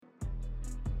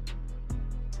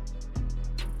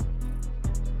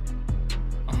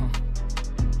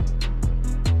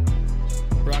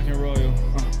Rockin' Royal,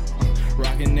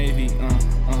 rockin' Navy,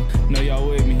 know y'all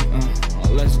with me,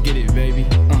 let's get it, baby,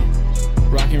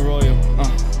 Rockin' Royal,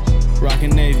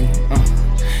 rockin' Navy,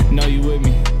 know you with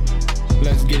me,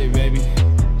 let's get it, baby.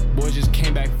 Boys just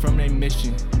came back from their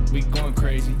mission, we going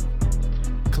crazy.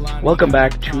 Welcome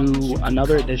back to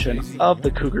another edition of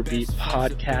the Cougar Beat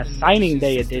podcast, signing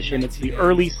day edition. It's the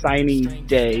early signing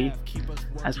day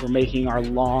as we're making our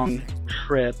long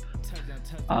trip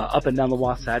up and down the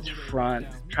Wasatch Front,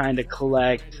 trying to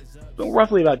collect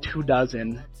roughly about 24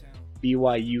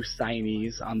 BYU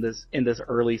signees in this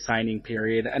early signing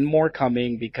period, and more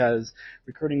coming because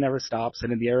recruiting never stops,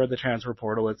 and in the era of the transfer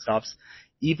portal, it stops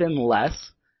even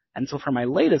less. And so for my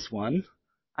latest one,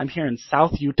 I'm here in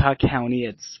South Utah County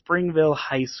at Springville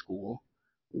High School,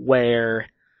 where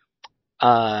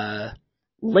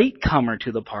latecomer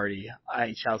to the party,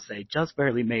 I shall say, just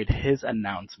barely made his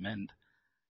announcement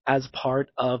as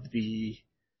part of the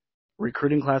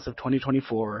recruiting class of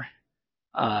 2024,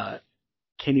 Kinilau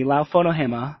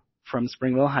Fonohema from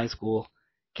Springville High School.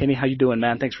 Kenny, how you doing,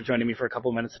 man? Thanks for joining me for a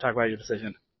couple of minutes to talk about your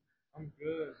decision. I'm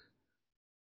good.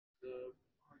 The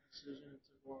decision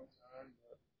took a long time,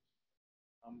 but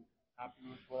I'm happy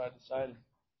with what I decided.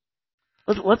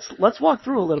 Let's walk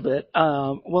through a little bit.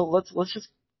 Let's just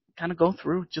kind of go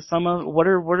through just what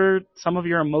are some of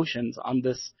your emotions on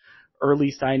this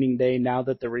early signing day now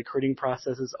that the recruiting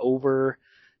process is over.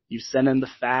 You sent in the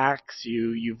facts.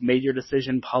 You've made your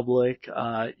decision public.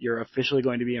 You're officially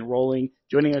going to be enrolling,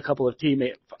 joining a couple of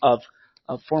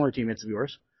former teammates of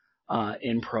yours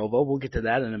in Provo. We'll get to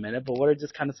that in a minute. But what are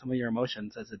just kind of some of your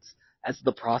emotions as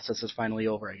the process is finally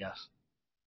over, I guess?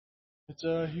 It's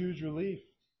a huge relief.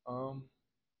 I'm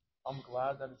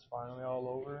glad that it's finally all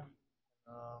over.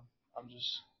 I'm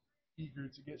just eager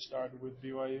to get started with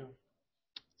BYU.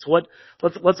 So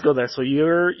let's go there. So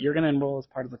you're going to enroll as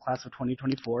part of the class of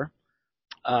 2024.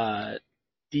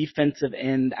 Defensive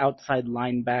end, outside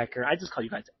linebacker. I just call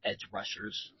you guys edge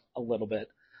rushers a little bit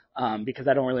because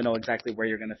I don't really know exactly where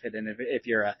you're going to fit in. If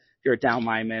you're a down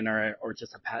lineman or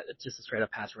just a straight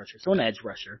up pass rusher. So an edge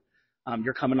rusher.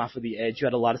 You're coming off of the edge. You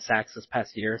had a lot of sacks this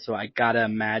past year, so I gotta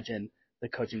imagine the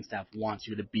coaching staff wants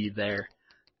you to be there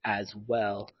as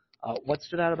well. What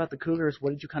stood out about the Cougars? What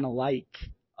did you kind of like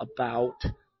about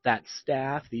that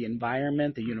staff, the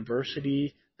environment, the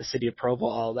university, the city of Provo,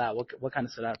 all that? What kind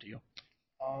of stood out to you?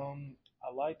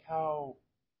 I like how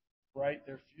bright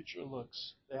their future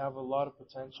looks. They have a lot of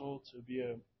potential to be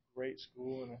a great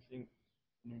school, and I think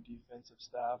the new defensive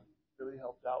staff really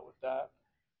helped out with that,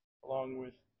 along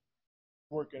with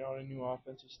working on a new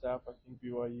offensive staff. I think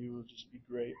BYU will just be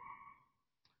great.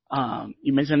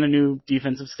 You mentioned a new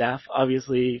defensive staff,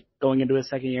 obviously going into his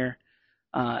second year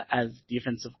as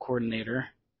defensive coordinator.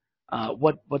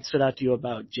 What stood out to you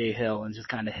about Jay Hill and just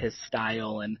kind of his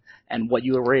style and what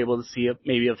you were able to see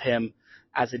maybe of him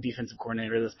as a defensive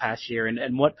coordinator this past year,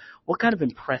 and what kind of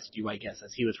impressed you, I guess,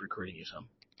 as he was recruiting you some?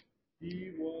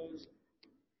 He was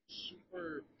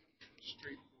super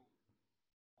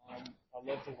straightforward. I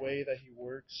love the way that he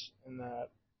works and that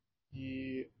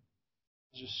he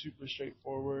is just super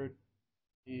straightforward.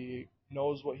 He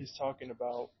knows what he's talking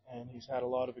about, and he's had a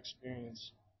lot of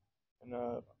experience, and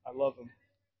I love him.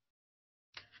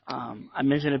 I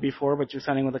mentioned it before, but you're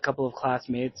signing with a couple of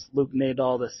classmates. Luke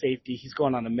Nadal, the safety, he's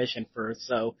going on a mission first,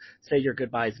 so say your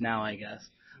goodbyes now, I guess.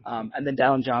 And then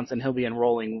Dallin Johnson, he'll be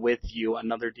enrolling with you,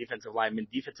 another defensive lineman,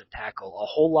 defensive tackle, a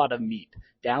whole lot of meat.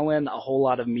 Dallin, a whole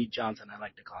lot of meat Johnson, I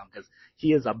like to call him, because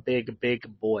he is a big,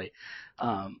 big boy.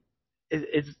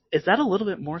 Is that a little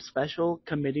bit more special,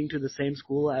 committing to the same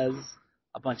school as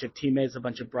a bunch of teammates, a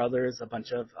bunch of brothers, a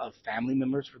bunch of family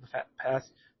members for the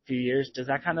past few years? Does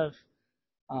that kind of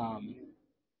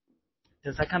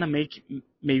make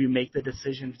the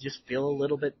decision just feel a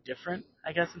little bit different,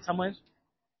 I guess, in some ways?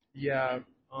 Yeah.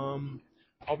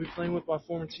 I'll be playing with my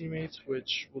former teammates,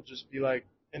 which will just be like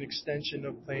an extension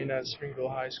of playing at Springville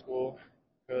High School,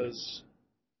 because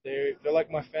they're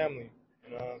like my family,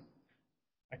 and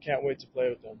I can't wait to play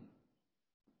with them.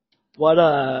 What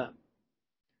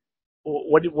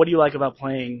do you like about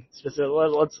playing specifically?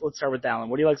 Let's start with Dallin.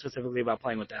 What do you like specifically about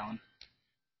playing with Dallin?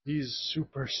 He's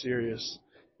super serious.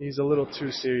 He's a little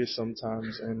too serious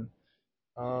sometimes, and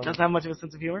doesn't have much of a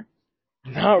sense of humor.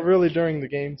 Not really during the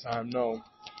game time, no.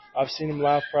 I've seen him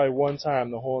laugh probably one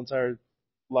time the whole entire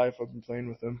life I've been playing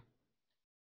with him.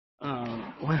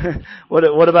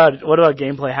 What about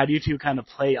gameplay? How do you two kind of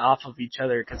play off of each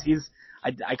other? Because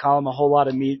I call him a whole lot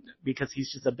of meat because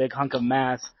he's just a big hunk of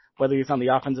mass, whether he's on the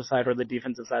offensive side or the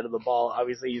defensive side of the ball.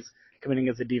 Obviously, he's committing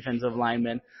as a defensive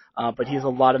lineman, but he has a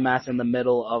lot of mass in the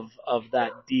middle of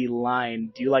that D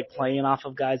line. Do you like playing off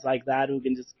of guys like that who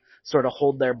can just sort of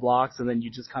hold their blocks and then you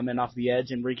just come in off the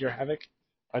edge and wreak your havoc?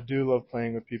 I do love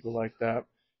playing with people like that.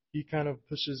 He kind of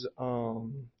pushes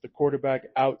the quarterback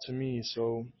out to me,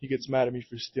 so he gets mad at me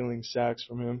for stealing sacks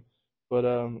from him. But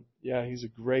yeah, he's a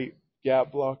great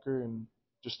gap blocker and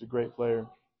just a great player.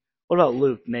 What about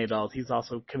Luke Nadal? He's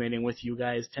also committing with you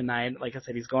guys tonight. Like I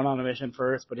said, he's going on a mission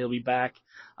first, but he'll be back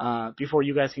before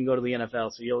you guys can go to the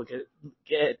NFL. So you'll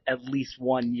get at least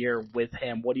 1 year with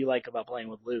him. What do you like about playing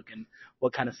with Luke, and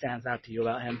what kind of stands out to you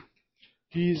about him?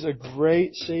 He's a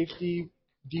great safety,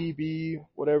 DB,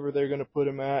 whatever they're going to put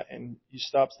him at, and he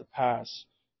stops the pass.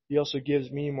 He also gives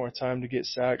me more time to get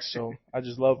sacks, so I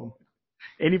just love him.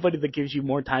 Anybody that gives you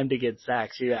more time to get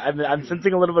sacks. I'm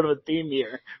sensing a little bit of a theme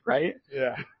here, right?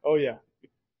 Yeah. Oh, yeah.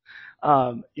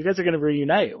 You guys are going to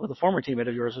reunite with a former teammate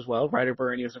of yours as well, Ryder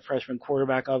Byrne. He was a freshman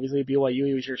quarterback, obviously, at BYU.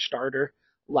 He was your starter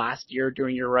last year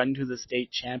during your run to the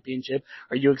state championship.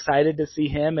 Are you excited to see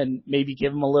him and maybe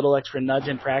give him a little extra nudge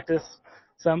in practice?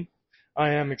 I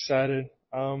am excited.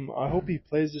 I hope he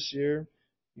plays this year.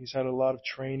 He's had a lot of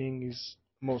training. He's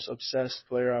the most obsessed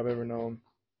player I've ever known.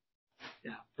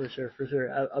 Yeah, for sure.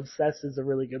 Obsessed is a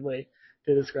really good way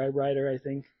to describe Ryder, I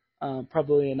think.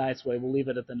 Probably a nice way. We'll leave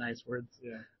it at the nice words.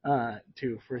 Yeah.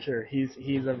 Too, for sure. He's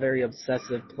a very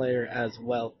obsessive player as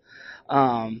well.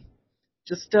 What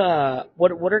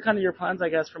are kind of your plans, I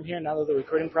guess, from here now that the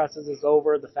recruiting process is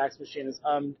over, the fax machine is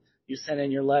hummed, you sent in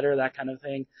your letter, that kind of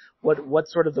thing.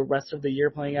 What's sort of the rest of the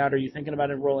year playing out? Are you thinking about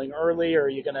enrolling early, or are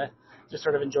you gonna just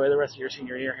sort of enjoy the rest of your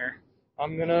senior year here?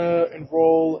 I'm gonna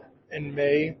enroll in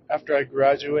May after I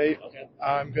graduate. Okay.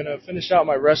 I'm gonna finish out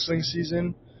my wrestling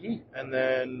season, and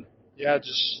then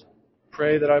just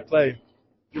pray that I play.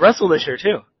 You wrestle this year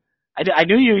too. I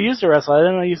knew you used to wrestle. I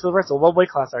didn't know you still wrestle. What weight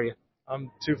class are you? I'm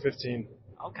 215.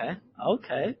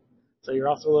 Okay. So you're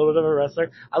also a little bit of a wrestler.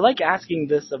 I like asking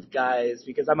this of guys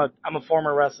because I'm a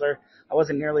former wrestler. I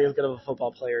wasn't nearly as good of a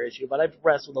football player as you, but I've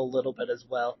wrestled a little bit as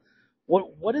well.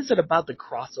 What is it about the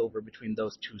crossover between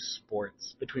those two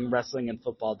sports, between wrestling and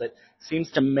football, that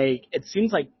seems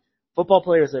like football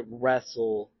players that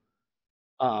wrestle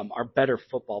are better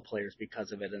football players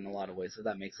because of it in a lot of ways, if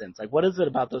that makes sense. Like, what is it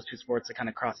about those two sports that kind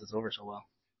of crosses over so well?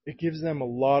 It gives them a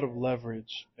lot of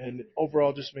leverage, and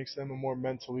overall just makes them a more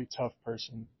mentally tough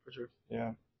person. For sure.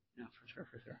 Yeah. Yeah, for sure.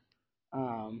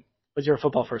 But you're a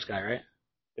football first guy, right?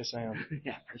 Yes, I am.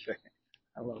 Yeah, for sure.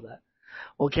 I love that.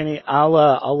 Well, Kenny,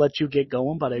 I'll let you get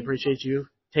going, but I appreciate you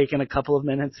taking a couple of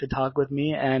minutes to talk with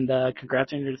me, and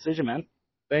congrats on your decision, man.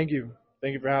 Thank you.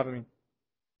 Thank you for having me.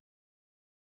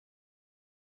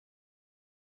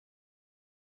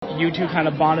 You two kind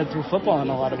of bonded through football in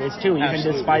a lot of ways, too, even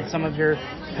Absolutely. Despite some of your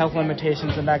health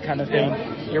limitations and that kind of thing.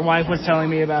 Yeah. Your wife was telling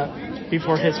me about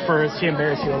before his first, she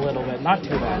embarrassed you a little bit, not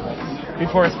too bad, but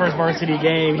before his first varsity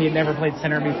game, he had never played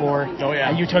center before. Oh,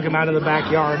 yeah. And you took him out of the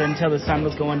backyard until the sun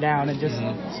was going down and just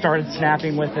started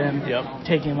snapping with him,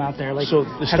 taking him out there. Like, so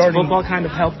has football kind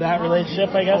of helped that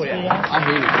relationship, I guess? Oh, yeah.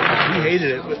 For you? He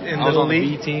hated it. In Little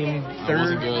League team,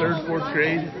 third, fourth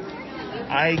grade,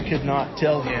 I could not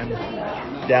tell him,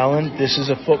 Dallin, this is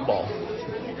a football.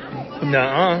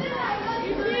 Nuh-uh.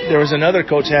 There was another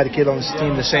coach that had a kid on his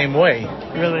team the same way.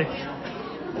 Really?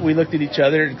 We looked at each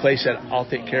other, and Clay said, I'll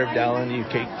take care of Dallin, you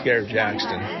take care of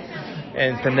Jackson.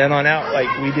 And from then on out, like,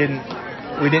 we didn't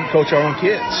coach our own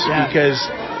kids because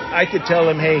I could tell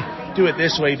them, hey, do it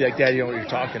this way. He'd be like, Dad, you know what you're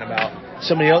talking about.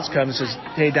 Somebody else comes and says,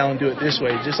 hey, Dallin, do it this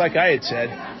way, just like I had said.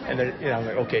 And they're, I'm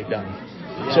like, okay, done.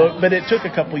 Yeah. So, but it took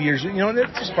a couple of years.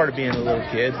 That's just part of being a little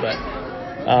kid. But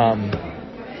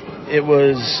it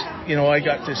was, I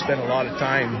got to spend a lot of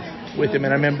time with him.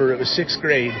 And I remember it was 6th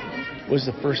grade was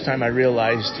the first time I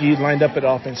realized he lined up at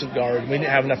offensive guard. We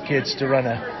didn't have enough kids to run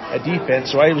a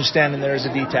defense, so I was standing there as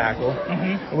a D tackle,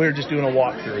 and we were just doing a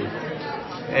walkthrough.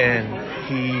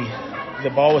 And the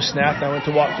ball was snapped, and I went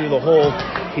to walk through the hole.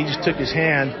 He just took his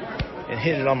hand and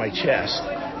hit it on my chest.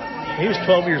 He was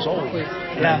 12 years old.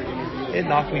 Yeah. It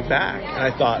knocked me back, and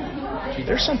I thought,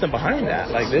 there's something behind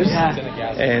that, like this. Yeah.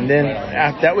 And then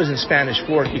that was in Spanish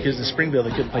Fork because in Springville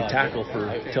they couldn't play tackle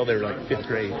until they were like 5th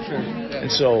grade. And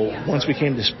so once we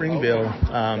came to Springville,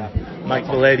 Mike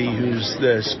Valetti, who's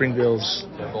the Springville's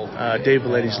Dave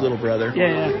Valetti's little brother,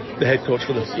 the head coach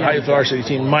for the varsity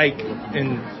team, Mike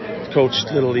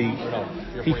coached Little League.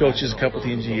 He coaches a couple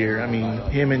teams a year. I mean,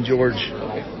 him and George.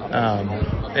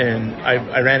 And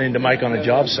I ran into Mike on a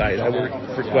job site. I worked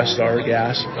for Questar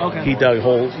Gas. Okay. He dug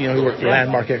holes. He worked for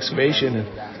Landmark Excavation.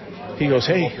 And he goes,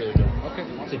 hey.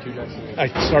 I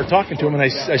started talking to him, and I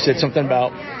said something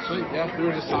about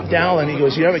Dallin. He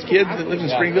goes, you have a kid that lives in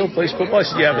Springville, plays football? I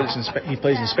said, yeah, but he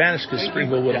plays in Spanish because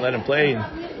Springville wouldn't let him play.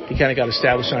 And he kind of got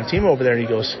established on a team over there. And he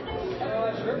goes,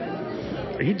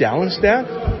 "Are you Dallin's dad?"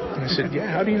 And I said, "Yeah,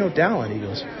 how do you know Dallin?" He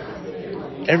goes,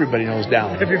 "Everybody knows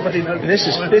Dallin." Everybody knows. And this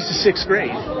is 6th grade.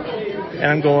 And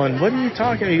I'm going, "What are you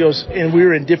talking?" He goes, and we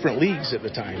were in different leagues at the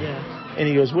time. Yeah. And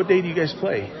he goes, "What day do you guys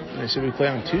play?" And I said, "We play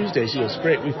on Tuesdays." He goes,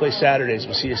 "Great, we play Saturdays.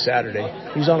 We'll see you Saturday."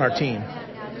 He was on our team.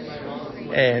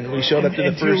 And we showed up to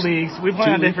the first 2 leagues. We play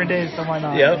on different days, so why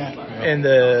not? Yep. Yeah. And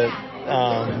the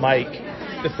Mike,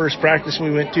 the first practice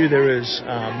we went to, there was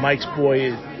Mike's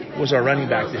boy was our running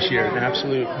back this year, an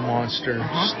absolute monster,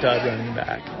 stud running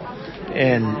back.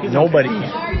 And nobody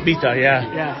Bita,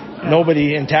 yeah.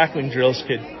 Nobody in tackling drills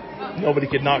nobody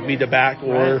could knock Bita back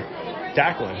or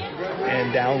tackle him.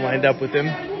 And Dallin lined up with him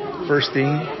first thing,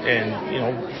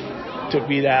 and took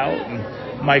Bita out. And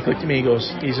Mike looked at me, he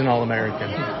goes, "He's an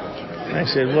All-American." And I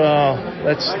said, "Well,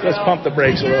 let's pump the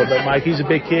brakes a little bit, Mike. He's a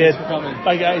big kid.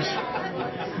 Bye, guys."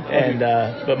 And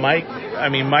but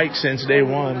Mike since day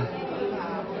one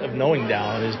of knowing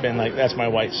Dallin has been like, that's my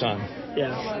white son.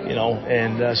 Yeah.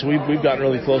 And so we've gotten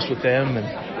really close with them and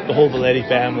the whole Valetti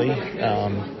family.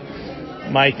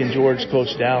 Mike and George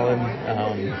coached Dallin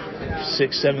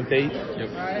 6th, 7th, 8th. Yep.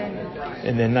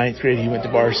 And then 9th grade he went to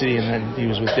varsity, and then he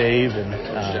was with Dave and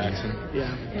Jackson.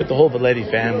 But the whole Valetti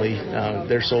family,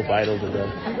 they're so vital to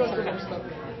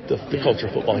the culture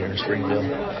of football here in Springville.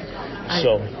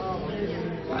 So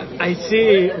I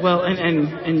see. Well,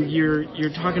 and you're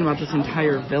talking about this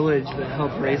entire village that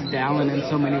helped raise Dallin in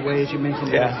so many ways. You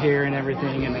mentioned it up here and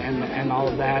everything, and all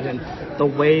of that, and the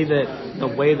way that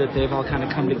they've all kind of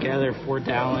come together for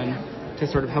Dallin to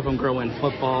sort of help him grow in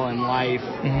football and life.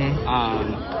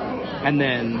 And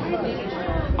then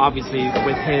obviously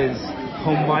with his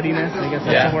homebodiness, I guess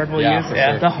that's the word we'll use.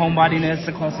 The homebodiness,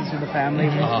 the closest to the family.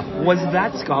 Was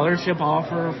that scholarship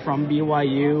offer from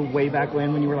BYU way back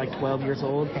when you were like 12 years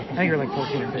old? I think you were like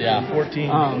 14 or 15. Yeah, 14.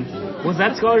 Was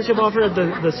that scholarship offer at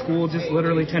the school just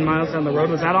literally 10 miles down the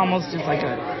road? Was that almost just like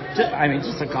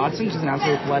just a godsend, just an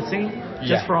absolute blessing?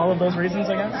 Just for all of those reasons,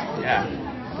 I guess? Yeah.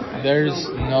 There's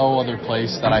no other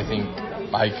place that I think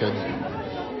I could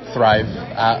thrive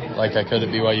at like I could at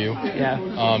BYU. Yeah.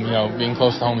 Being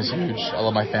close to home is huge. I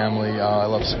love my family. I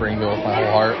love Springville with my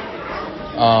whole heart.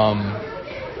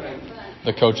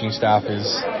 The coaching staff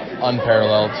is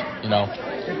unparalleled.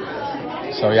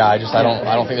 So yeah, I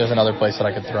don't think there's another place that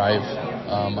I could thrive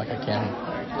like I can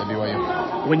at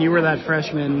BYU. When you were that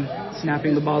freshman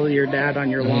snapping the ball to your dad on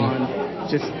your lawn,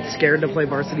 just scared to play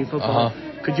varsity football,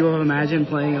 could you have imagined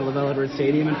playing at LaVell Edwards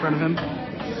Stadium in front of him?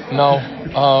 No.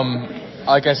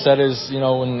 Like I said,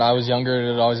 when I was younger,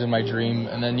 it had always been my dream.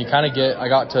 And then I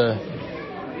got to,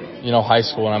 high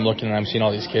school, and I'm looking and I'm seeing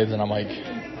all these kids, and I'm like,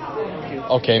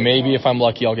 okay, maybe if I'm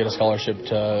lucky, I'll get a scholarship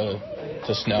to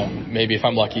Snow. Maybe if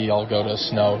I'm lucky, I'll go to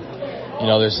Snow.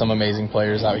 There's some amazing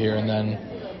players out here. And then,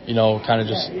 kind of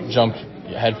just jumped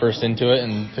headfirst into it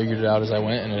and figured it out as I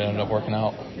went, and it ended up working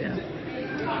out. Yeah.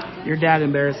 Your dad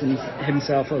embarrassed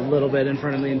himself a little bit in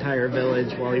front of the entire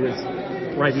village while he was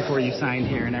right before you signed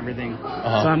here and everything.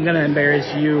 So I'm going to embarrass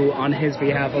you on his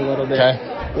behalf a little bit. Okay.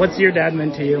 What's your dad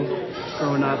meant to you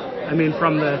growing up? I mean,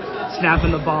 from the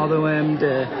snapping the ball to him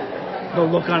to the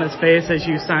look on his face as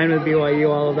you signed with BYU,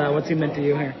 all of that. What's he meant to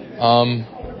you here?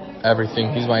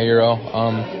 Everything. He's my hero.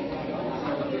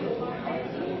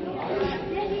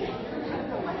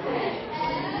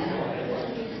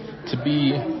 To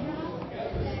be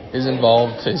as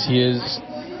involved as he is,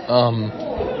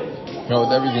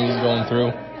 with everything he's going through,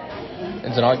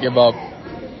 and to not give up,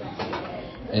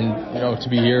 and to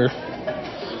be here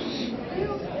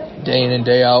day in and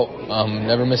day out,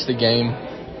 never missed a game.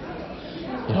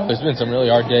 There's been some really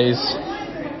hard days.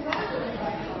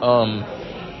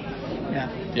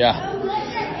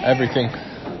 Everything.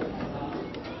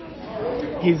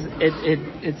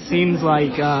 It seems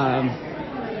like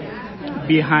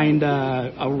behind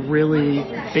a really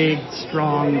big,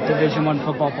 strong Division I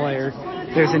football player,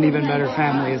 there's an even better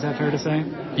family. Is that fair to say?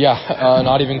 Yeah,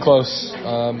 not even close.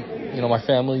 My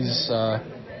family's so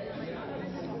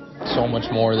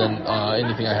much more than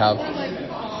anything I have.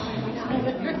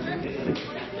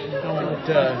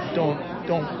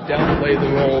 Don't downplay the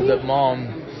role that mom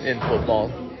in football.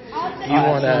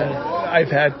 I've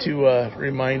had to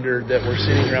remind her that we're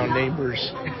sitting around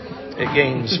neighbors at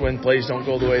games when plays don't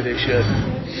go the way they should.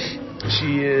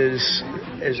 She is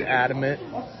as adamant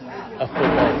a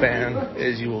football fan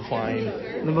as you will find.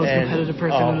 The most competitive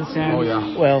person in the stand. Oh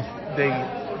yeah. Well,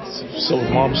 so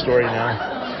with mom's story now.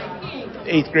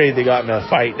 8th grade, they got in a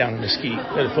fight down in Mesquite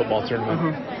at a football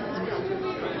tournament.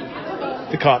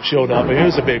 The cop showed up, and it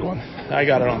was a big one. I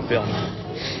got it on film.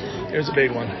 Here's a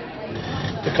big one.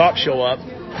 The cops show up,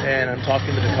 and I'm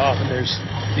talking to the cop, and there's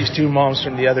these two moms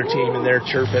from the other team, and they're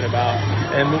chirping about.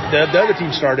 And the other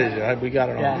team started it. We got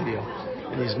it on video.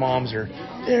 And these moms they're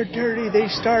dirty. They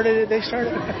started it.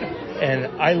 And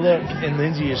I look, and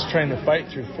Lindsay is trying to fight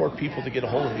through 4 people to get a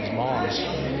hold of these moms.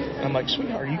 And I'm like,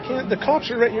 sweetheart, you can't. The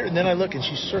cops are right here. And then I look, and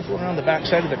she's circling around the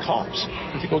backside of the cops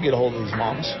to go get a hold of these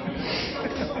moms.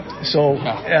 So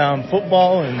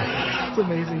football and it's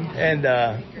amazing. And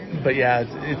but yeah,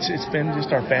 it's been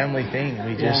just our family thing.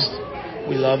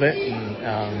 We love it,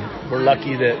 and we're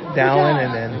lucky that Dallin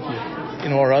and then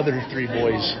our other 3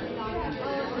 boys.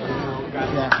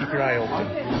 Keep your eye open.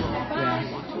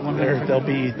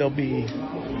 They'll be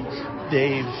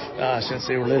Dave since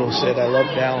they were little said I love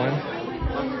Dallin.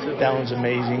 Dallin's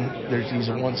amazing. He's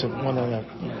a one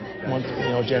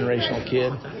generational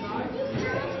kid.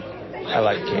 I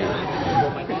like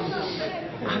Cam.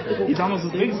 He's almost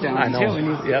as big as Dallin. I know. Too, and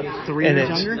he's 3 years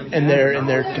younger. And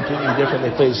they're completely different. They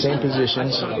play the same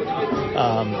positions.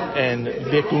 And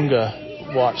Vic Unga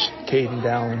watched Cade and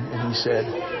Dallin, and he said,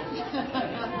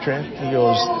 Trent, he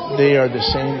goes, they are the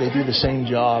same. They do the same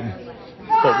job,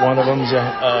 but one of them's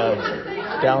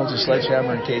Dallin's a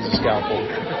sledgehammer and Cade's a scalpel.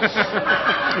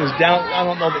 I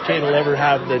don't know that Cade will ever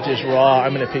have the just raw,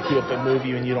 I'm going to pick you up and move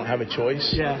you and you don't have a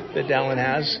choice that Dallin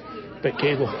has. But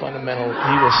Cade will he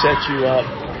will set you up.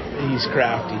 He's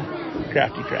crafty.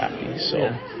 So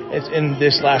it's in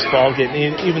this last fall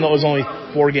game, even though it was only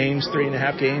 4 games,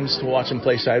 3.5 games to watch them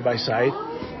play side by side.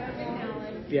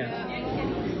 Yeah.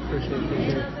 For sure.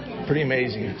 Pretty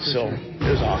amazing. So it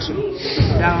was awesome.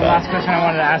 Now, last question I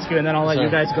wanted to ask you, and then I'll let you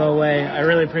guys go away. I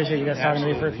really appreciate you guys talking to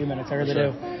me for a few minutes. I really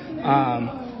do.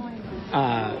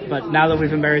 But now that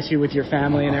we've embarrassed you with your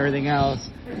family and everything else,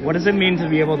 what does it mean to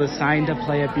be able to sign to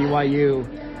play at BYU?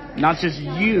 Not just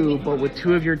you, but with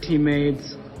 2 of your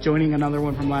teammates, joining another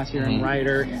one from last year in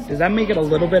Ryder. Does that make it a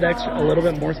little bit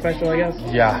more special, I guess?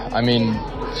 Yeah, I mean,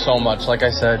 so much. Like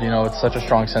I said, it's such a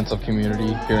strong sense of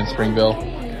community here in Springville.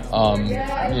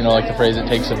 Like the phrase, it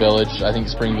takes a village. I think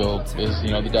Springville is,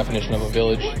 the definition of a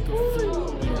village.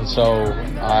 And so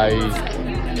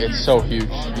it's so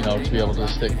huge, to be able to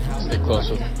stick close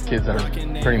with kids that are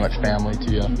pretty much family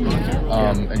to you.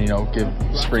 And, give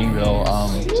Springville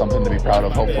something to be proud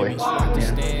of, hopefully.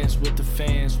 With the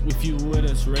fans, if you with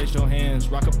us, raise your hands.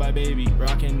 Rock-a-bye baby,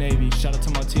 rockin' Navy. Shout out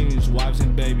to my teams, wives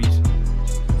and babies.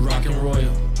 Rockin'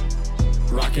 Royal,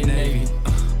 rockin' Navy.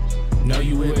 Know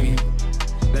you with me.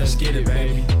 Let's get it,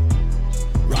 baby.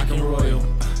 Rockin' Royal,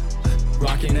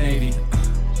 rockin' Navy.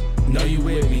 Know you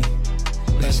with me.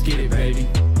 Let's get it, baby.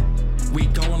 We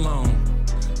going long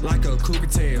like a cougar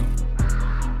tail.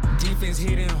 Defense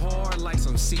hitting hard like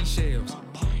some seashells.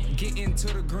 Get into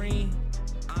the green.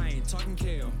 I ain't talking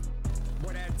kale.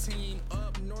 Boy, that team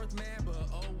up north, man, but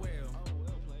oh well.